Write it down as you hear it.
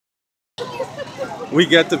We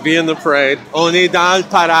get to be in the parade. On est dans le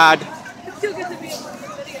parade.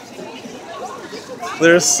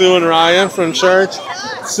 There's Sue and Ryan from church.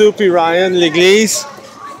 Soupy Ryan, l'église.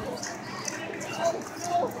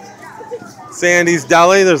 Sandy's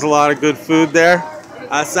Deli, there's a lot of good food there.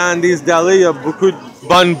 At Sandy's Deli, il y a beaucoup de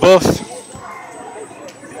bonne bouffe.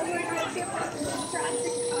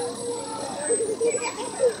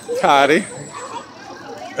 Patty.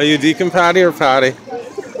 Are you Deacon Patty or Patty?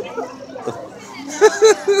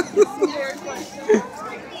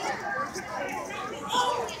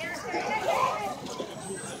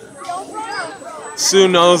 Sue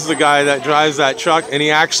knows the guy that drives that truck, and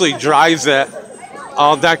he actually drives it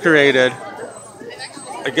all decorated.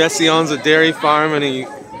 I guess he owns a dairy farm and he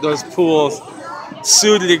does pools.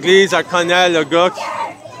 Sue de l'église, elle connaît le gars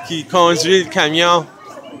qui conduit le camion,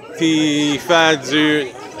 puis il fait du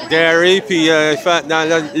dairy, puis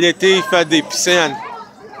dans l'été, il fait des piscines.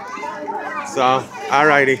 So,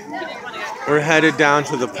 alrighty. We're headed down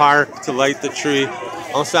to the park to light the tree.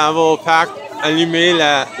 On s'en va au parc allumer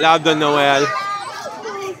l'arbre de Noël.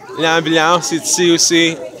 L'ambulance is ici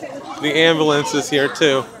aussi. The ambulance is here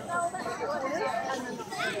too.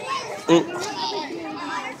 Ooh.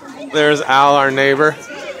 There's Al, our neighbor.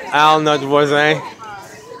 Al, notre voisin.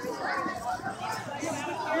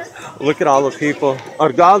 Look at all the people.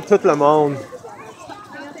 Regarde tout le monde.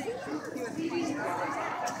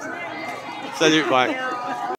 Salut, bye.